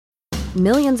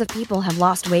Millions of people have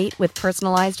lost weight with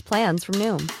personalized plans from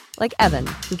Noom. Like Evan,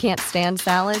 who can't stand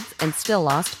salads and still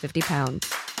lost 50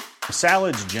 pounds.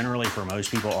 Salads generally for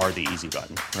most people are the easy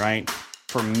button, right?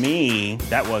 For me,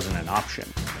 that wasn't an option.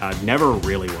 I never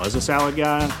really was a salad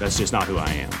guy. That's just not who I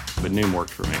am. But Noom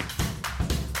worked for me.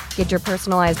 Get your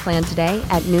personalized plan today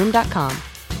at Noom.com.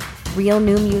 Real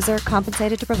Noom user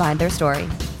compensated to provide their story.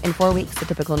 In 4 weeks, the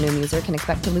typical Noom user can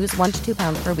expect to lose 1 to 2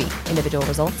 pounds per week. Individual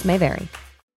results may vary.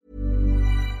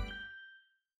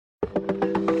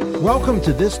 Welcome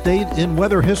to This Date in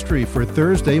Weather History for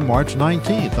Thursday, March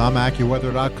 19th. I'm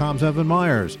AccuWeather.com's Evan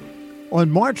Myers. On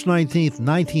March 19th,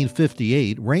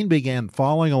 1958, rain began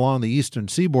falling along the eastern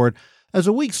seaboard as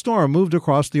a weak storm moved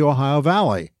across the Ohio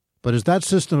Valley. But as that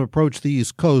system approached the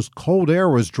East Coast, cold air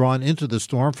was drawn into the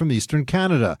storm from eastern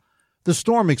Canada. The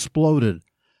storm exploded.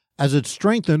 As it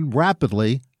strengthened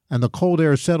rapidly and the cold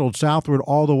air settled southward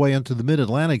all the way into the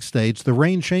mid-Atlantic states, the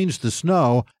rain changed to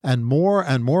snow, and more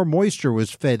moisture was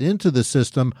fed into the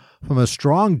system from a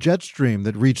strong jet stream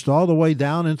that reached all the way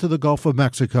down into the Gulf of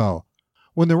Mexico.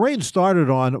 When the rain started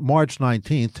on March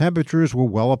 19th, temperatures were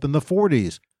well up in the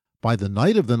 40s. By the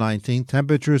night of the 19th,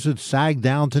 temperatures had sagged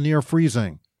down to near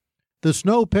freezing. The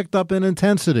snow picked up in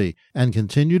intensity and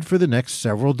continued for the next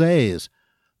several days.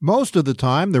 Most of the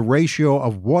time, the ratio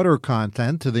of water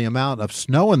content to the amount of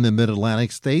snow in the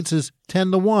mid-Atlantic states is 10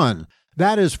 to 1.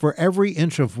 That is, for every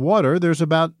inch of water, there's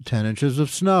about 10 inches of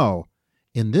snow.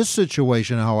 In this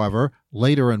situation, however,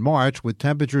 later in March, with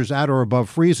temperatures at or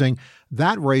above freezing,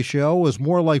 that ratio was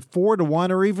more like 4 to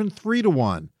 1 or even 3 to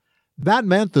 1. That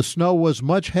meant the snow was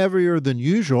much heavier than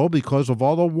usual because of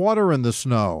all the water in the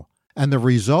snow. And the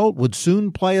result would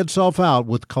soon play itself out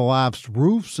with collapsed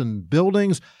roofs and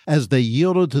buildings as they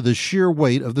yielded to the sheer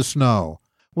weight of the snow.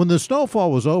 When the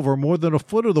snowfall was over, more than a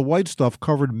foot of the white stuff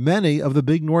covered many of the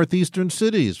big northeastern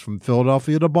cities, from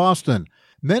Philadelphia to Boston.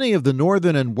 Many of the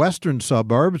northern and western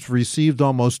suburbs received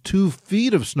almost 2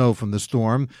 feet of snow from the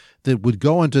storm that would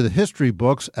go into the history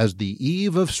books as the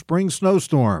eve of spring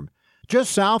snowstorm.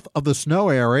 Just south of the snow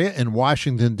area in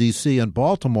Washington, D.C. and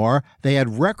Baltimore, they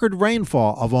had record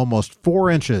rainfall of almost 4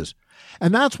 inches.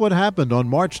 And that's what happened on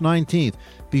March 19th.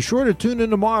 Be sure to tune in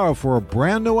tomorrow for a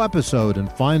brand new episode and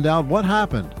find out what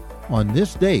happened on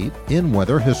this date in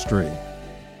weather history.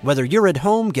 Whether you're at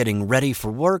home getting ready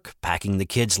for work, packing the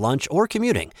kids' lunch, or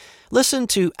commuting, listen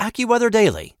to AccuWeather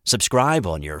Daily. Subscribe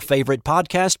on your favorite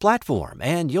podcast platform,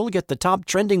 and you'll get the top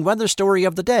trending weather story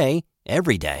of the day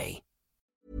every day.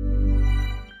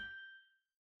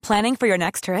 Planning for your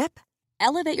next trip?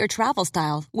 Elevate your travel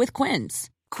style with Quince.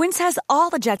 Quince has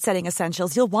all the jet-setting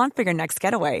essentials you'll want for your next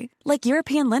getaway, like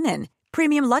European linen,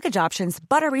 premium luggage options,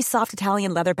 buttery soft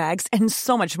Italian leather bags, and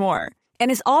so much more.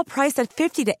 And is all priced at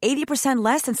 50 to 80%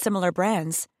 less than similar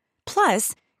brands.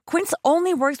 Plus, Quince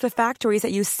only works with factories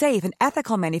that use safe and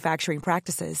ethical manufacturing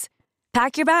practices.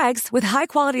 Pack your bags with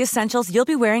high-quality essentials you'll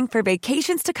be wearing for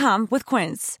vacations to come with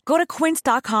Quince. Go to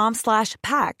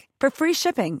quince.com/pack for free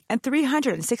shipping and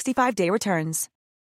 365-day returns.